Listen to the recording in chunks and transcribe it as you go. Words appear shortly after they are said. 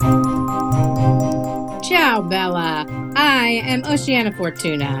Ciao, Bella. I am Oceana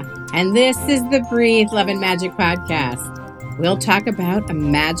Fortuna, and this is the Breathe, Love, and Magic podcast. We'll talk about a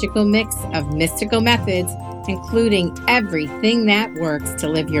magical mix of mystical methods, including everything that works to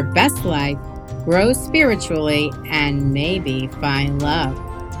live your best life, grow spiritually, and maybe find love.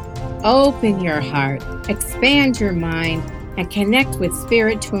 Open your heart, expand your mind, and connect with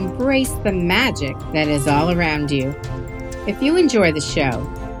spirit to embrace the magic that is all around you. If you enjoy the show,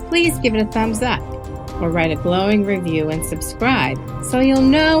 please give it a thumbs up or write a glowing review and subscribe so you'll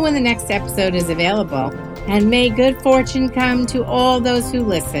know when the next episode is available. And may good fortune come to all those who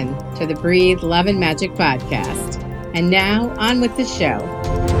listen to the Breathe, Love, and Magic podcast. And now, on with the show.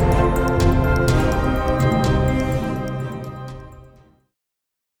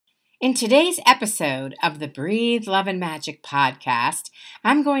 In today's episode of the Breathe, Love, and Magic podcast,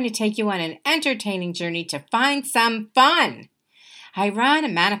 I'm going to take you on an entertaining journey to find some fun. I run a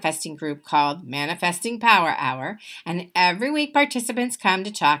manifesting group called Manifesting Power Hour, and every week participants come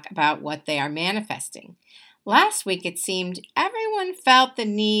to talk about what they are manifesting. Last week it seemed everyone felt the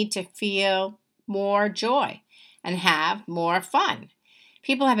need to feel more joy and have more fun.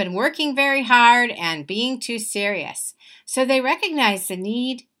 People have been working very hard and being too serious, so they recognize the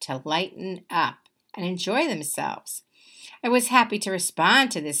need to lighten up and enjoy themselves. I was happy to respond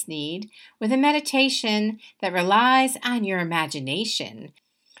to this need with a meditation that relies on your imagination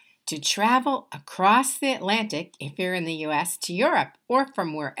to travel across the Atlantic, if you're in the U.S., to Europe, or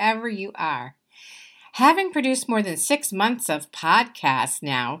from wherever you are. Having produced more than 6 months of podcasts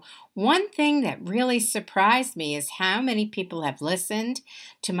now, one thing that really surprised me is how many people have listened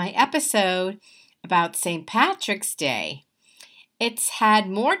to my episode about St. Patrick's Day. It's had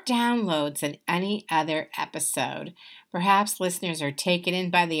more downloads than any other episode. Perhaps listeners are taken in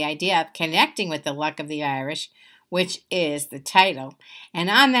by the idea of connecting with the luck of the Irish, which is the title.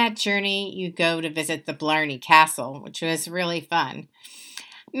 And on that journey, you go to visit the Blarney Castle, which was really fun.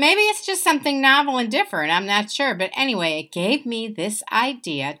 Maybe it's just something novel and different, I'm not sure. But anyway, it gave me this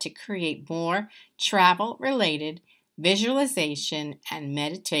idea to create more travel-related visualization and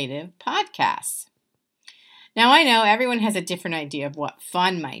meditative podcasts. Now, I know everyone has a different idea of what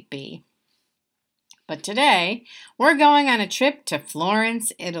fun might be. But today, we're going on a trip to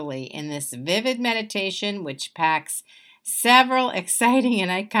Florence, Italy, in this vivid meditation which packs several exciting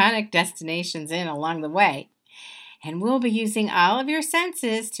and iconic destinations in along the way. And we'll be using all of your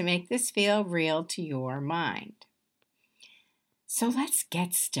senses to make this feel real to your mind. So let's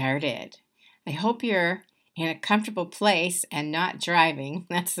get started. I hope you're in a comfortable place and not driving.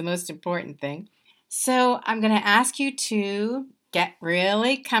 That's the most important thing. So I'm going to ask you to get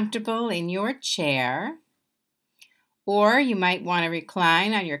really comfortable in your chair, or you might want to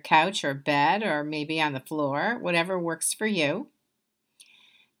recline on your couch or bed or maybe on the floor, whatever works for you.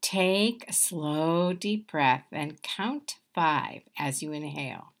 Take a slow, deep breath and count 5 as you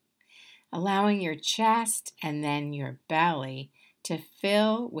inhale, allowing your chest and then your belly to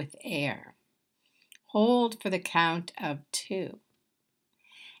fill with air. Hold for the count of 2.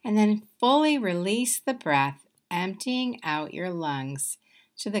 And then fully release the breath, emptying out your lungs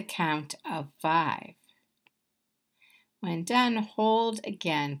to the count of 5. When done, hold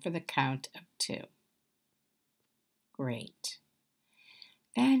again for the count of 2. Great.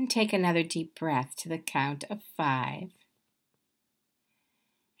 Then take another deep breath to the count of 5.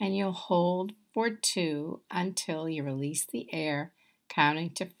 And you'll hold for 2 until you release the air,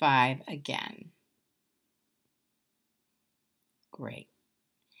 counting to 5 again. Great.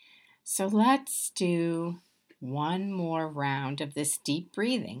 So let's do one more round of this deep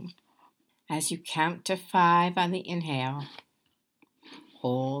breathing. As you count to 5 on the inhale,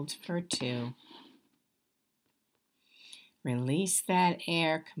 hold for 2. Release that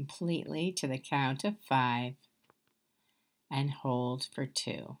air completely to the count of 5 and hold for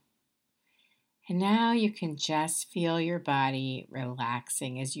 2. And now you can just feel your body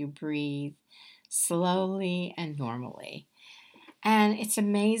relaxing as you breathe slowly and normally. And it's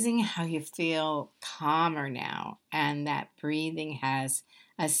amazing how you feel calmer now, and that breathing has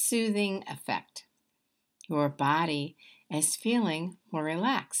a soothing effect. Your body is feeling more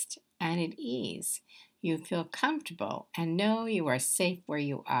relaxed and at ease. You feel comfortable and know you are safe where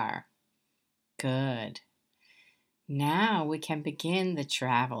you are. Good. Now we can begin the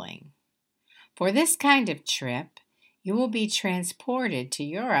traveling. For this kind of trip, you will be transported to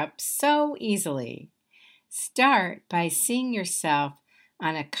Europe so easily. Start by seeing yourself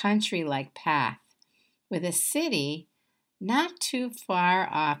on a country-like path with a city not too far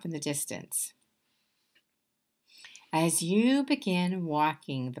off in the distance. As you begin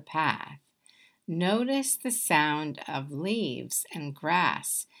walking the path, notice the sound of leaves and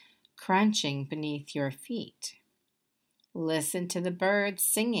grass crunching beneath your feet. Listen to the birds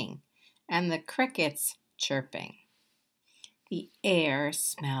singing and the crickets chirping. The air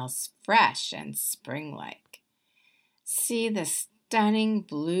smells fresh and spring-like. See the stunning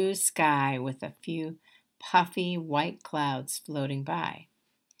blue sky with a few puffy white clouds floating by.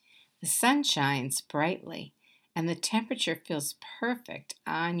 The sun shines brightly, and the temperature feels perfect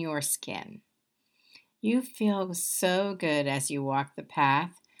on your skin. You feel so good as you walk the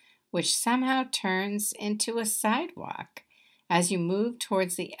path, which somehow turns into a sidewalk as you move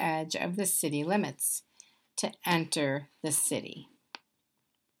towards the edge of the city limits to enter the city.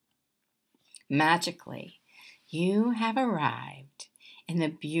 Magically, you have arrived in the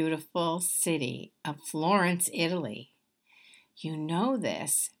beautiful city of Florence, Italy. You know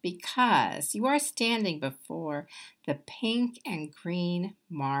this because you are standing before the pink and green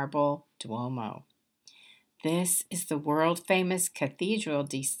marble Duomo. This is the world-famous Cathedral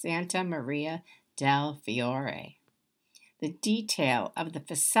di Santa Maria del Fiore. The detail of the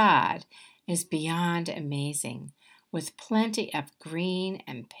facade is beyond amazing, with plenty of green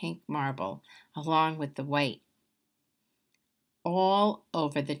and pink marble along with the white all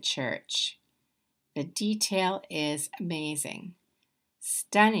over the church. The detail is amazing.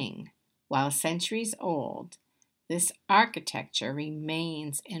 Stunning, while centuries old, this architecture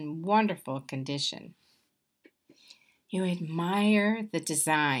remains in wonderful condition. You admire the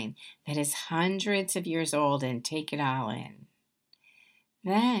design that is hundreds of years old and take it all in.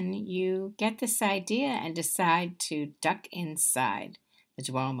 Then you get this idea and decide to duck inside the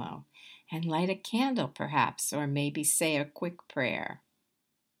Duomo and light a candle perhaps, or maybe say a quick prayer.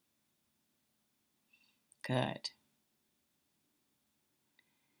 Good.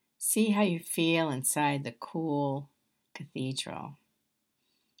 See how you feel inside the cool cathedral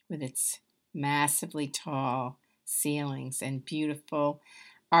with its massively tall ceilings and beautiful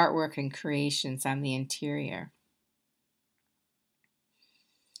artwork and creations on the interior.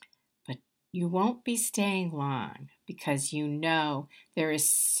 But you won't be staying long because you know there is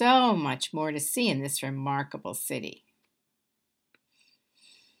so much more to see in this remarkable city.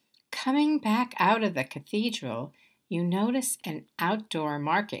 Coming back out of the cathedral, you notice an outdoor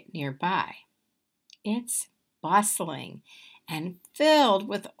market nearby. It's bustling and filled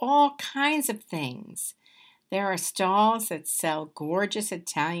with all kinds of things. There are stalls that sell gorgeous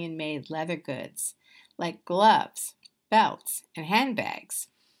Italian-made leather goods, like gloves, belts, and handbags.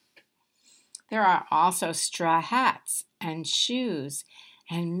 There are also straw hats and shoes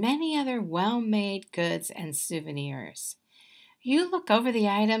and many other well-made goods and souvenirs. You look over the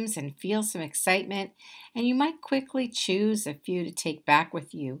items and feel some excitement, and you might quickly choose a few to take back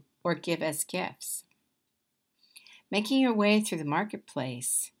with you or give as gifts. Making your way through the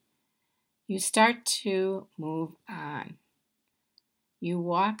marketplace, you start to move on. You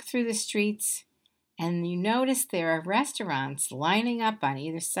walk through the streets, and you notice there are restaurants lining up on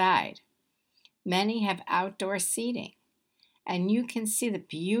either side. Many have outdoor seating, and you can see the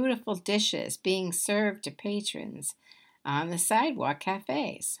beautiful dishes being served to patrons on the sidewalk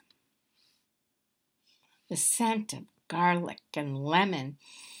cafes. The scent of garlic and lemon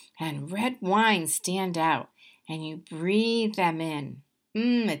and red wine stand out, and you breathe them in.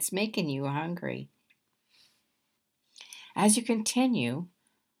 It's making you hungry. As you continue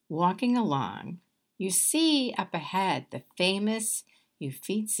walking along, you see up ahead the famous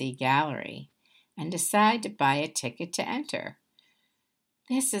Uffizi Gallery and decide to buy a ticket to enter.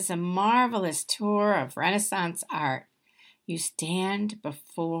 This is a marvelous tour of Renaissance art. You stand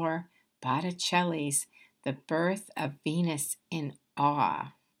before Botticelli's The Birth of Venus in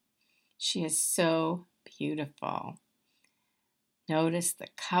awe. She is so beautiful. Notice the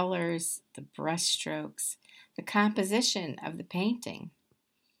colors, the brushstrokes, the composition of the painting.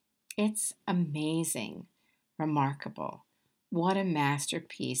 It's amazing, remarkable. What a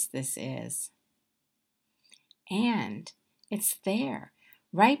masterpiece this is. And it's there,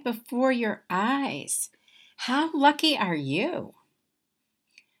 right before your eyes. How lucky are you?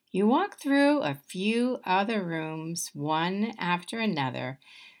 You walk through a few other rooms, one after another,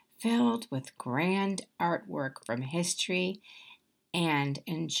 filled with grand artwork from history, and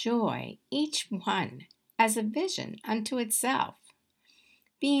enjoy each one as a vision unto itself.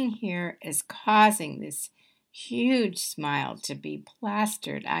 Being here is causing this huge smile to be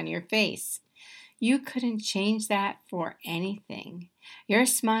plastered on your face. You couldn't change that for anything. Your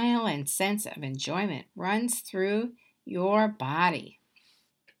smile and sense of enjoyment runs through your body.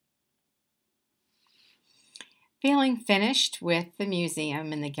 Feeling finished with the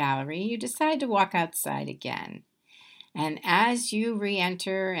museum and the gallery, you decide to walk outside again. And as you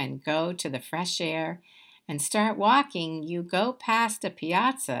re-enter and go to the fresh air and start walking, you go past a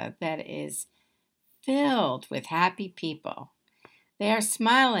piazza that is filled with happy people. They are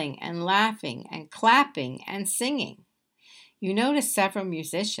smiling and laughing and clapping and singing. You notice several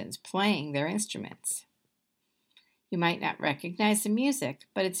musicians playing their instruments. You might not recognize the music,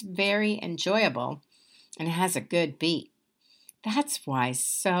 but it's very enjoyable and it has a good beat. That's why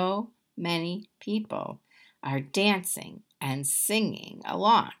so many people are dancing and singing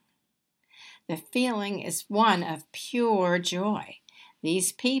along. The feeling is one of pure joy.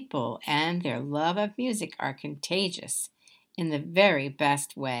 These people and their love of music are contagious in the very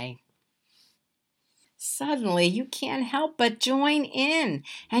best way. Suddenly, you can't help but join in,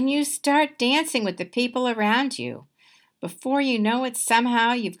 and you start dancing with the people around you. Before you know it,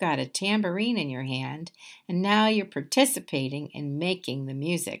 somehow you've got a tambourine in your hand, and now you're participating in making the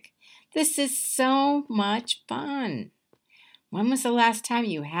music. This is so much fun. When was the last time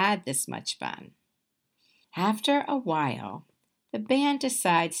you had this much fun? After a while, the band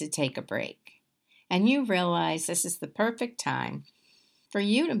decides to take a break, and you realize this is the perfect time for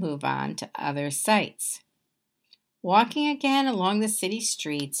you to move on to other sights. Walking again along the city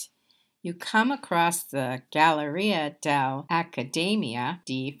streets, you come across the Galleria dell'Accademia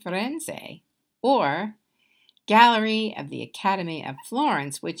di Firenze, or Gallery of the Academy of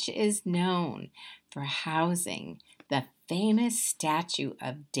Florence, which is known for housing the famous statue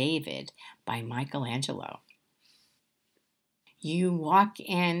of David by Michelangelo. You walk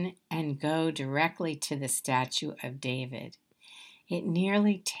in and go directly to the statue of David. It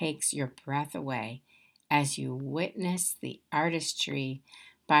nearly takes your breath away as you witness the artistry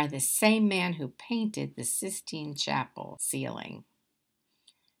by the same man who painted the Sistine Chapel ceiling.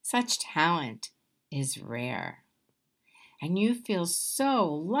 Such talent is rare, and you feel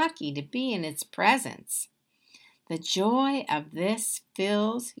so lucky to be in its presence. The joy of this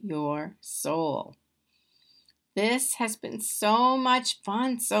fills your soul. This has been so much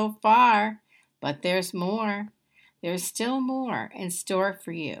fun so far, but there's more. There's still more in store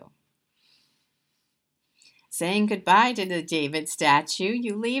for you. Saying goodbye to the David statue,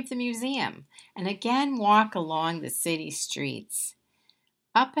 you leave the museum and again walk along the city streets.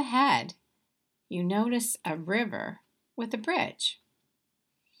 Up ahead, you notice a river with a bridge.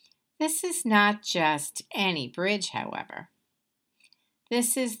 This is not just any bridge, however.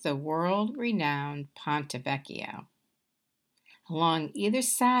 This is the world-renowned Ponte Vecchio. Along either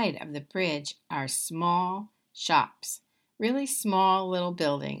side of the bridge are small shops, really small little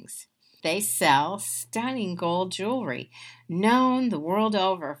buildings. They sell stunning gold jewelry, known the world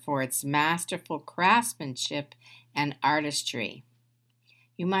over for its masterful craftsmanship and artistry.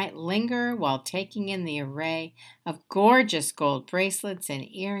 You might linger while taking in the array of gorgeous gold bracelets and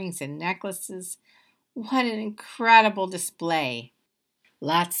earrings and necklaces. What an incredible display!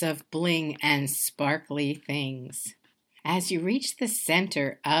 Lots of bling and sparkly things. As you reach the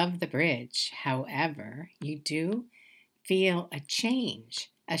center of the bridge, however, you do feel a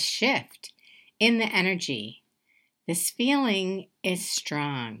change, a shift in the energy. This feeling is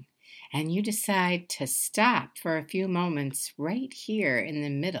strong, and you decide to stop for a few moments right here in the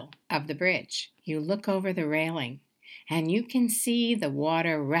middle of the bridge. You look over the railing, and you can see the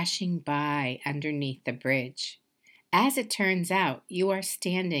water rushing by underneath the bridge. As it turns out, you are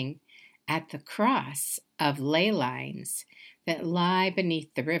standing at the cross of ley lines that lie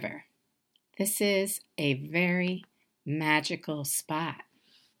beneath the river. This is a very magical spot.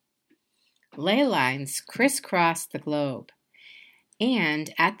 Ley lines crisscross the globe,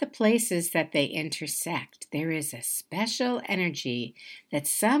 and at the places that they intersect, there is a special energy that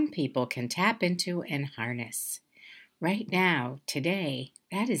some people can tap into and harness. Right now, today,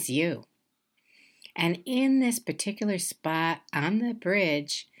 that is you. And in this particular spot on the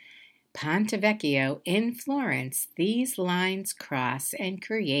bridge, Ponte Vecchio in Florence, these lines cross and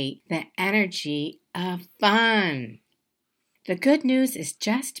create the energy of fun. The good news is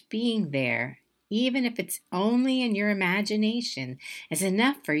just being there, even if it's only in your imagination, is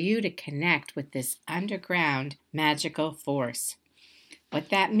enough for you to connect with this underground magical force. What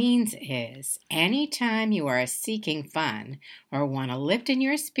that means is, anytime you are seeking fun or want to lift in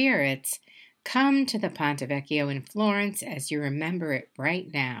your spirits, come to the Ponte Vecchio in Florence as you remember it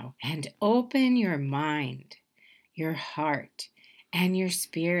right now and open your mind, your heart, and your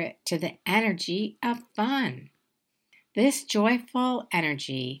spirit to the energy of fun. This joyful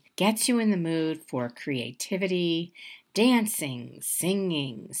energy gets you in the mood for creativity, dancing,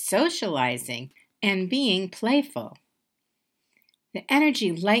 singing, socializing, and being playful. The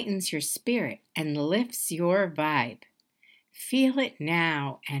energy lightens your spirit and lifts your vibe. Feel it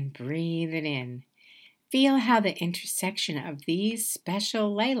now and breathe it in. Feel how the intersection of these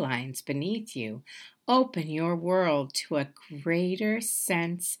special ley lines beneath you open your world to a greater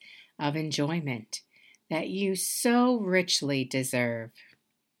sense of enjoyment that you so richly deserve.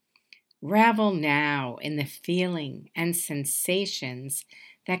 Revel now in the feeling and sensations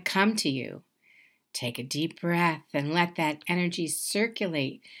that come to you. Take a deep breath and let that energy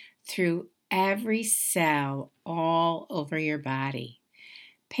circulate through every cell all over your body.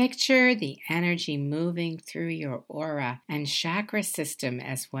 Picture the energy moving through your aura and chakra system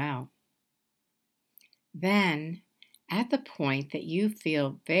as well. Then, at the point that you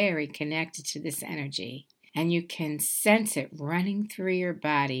feel very connected to this energy, and you can sense it running through your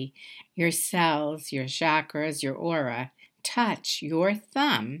body, your cells, your chakras, your aura, touch your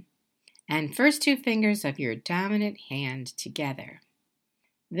thumb and first two fingers of your dominant hand together.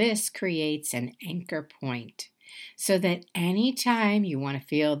 This creates an anchor point so that anytime you want to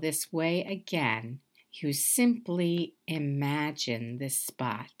feel this way again, you simply imagine this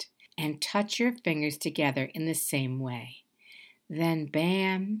spot and touch your fingers together in the same way. Then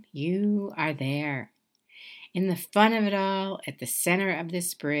bam, you are there. In the fun of it all, at the center of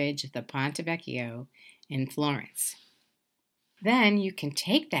this bridge, the Ponte Vecchio in Florence. Then you can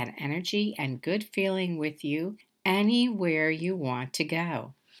take that energy and good feeling with you anywhere you want to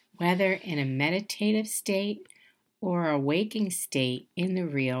go, whether in a meditative state or a waking state in the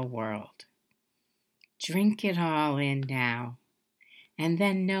real world. Drink it all in now, and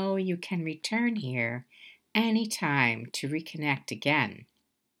then know you can return here anytime to reconnect again.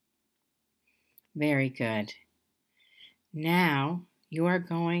 Very good. Now you are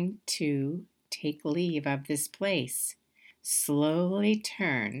going to take leave of this place. Slowly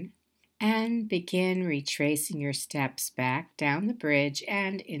turn and begin retracing your steps back down the bridge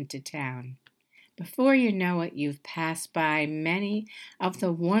and into town. Before you know it, you've passed by many of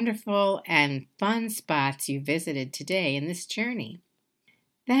the wonderful and fun spots you visited today in this journey.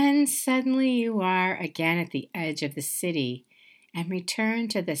 Then suddenly you are again at the edge of the city and return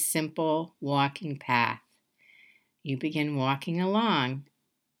to the simple walking path. You begin walking along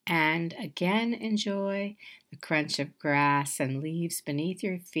and again enjoy the crunch of grass and leaves beneath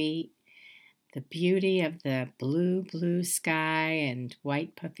your feet, the beauty of the blue sky and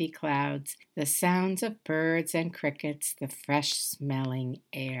white puffy clouds, the sounds of birds and crickets, the fresh smelling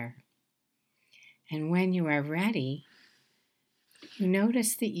air. And when you are ready, you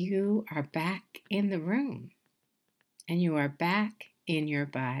notice that you are back in the room and you are back in your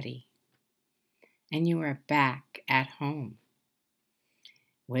body and you are back at home.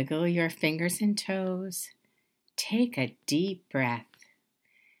 Wiggle your fingers and toes, take a deep breath,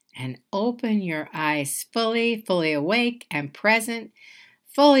 and open your eyes fully awake and present,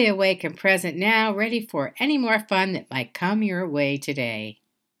 now, ready for any more fun that might come your way today.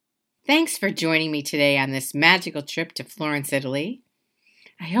 Thanks for joining me today on this magical trip to Florence, Italy.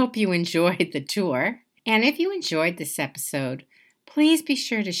 I hope you enjoyed the tour, and if you enjoyed this episode, please be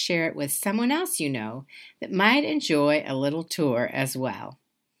sure to share it with someone else you know that might enjoy a little tour as well.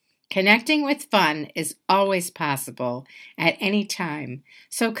 Connecting with fun is always possible at any time,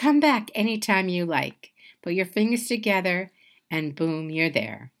 so come back anytime you like. Put your fingers together and boom, you're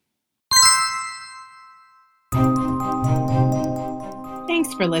there.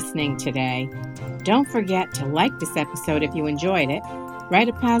 Thanks for listening today. Don't forget to like this episode if you enjoyed it, write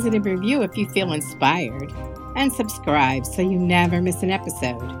a positive review if you feel inspired, and subscribe so you never miss an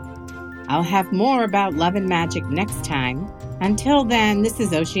episode. I'll have more about love and magic next time. Until then, this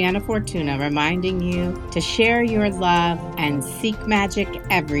is Oceana Fortuna reminding you to share your love and seek magic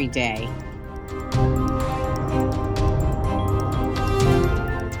every day.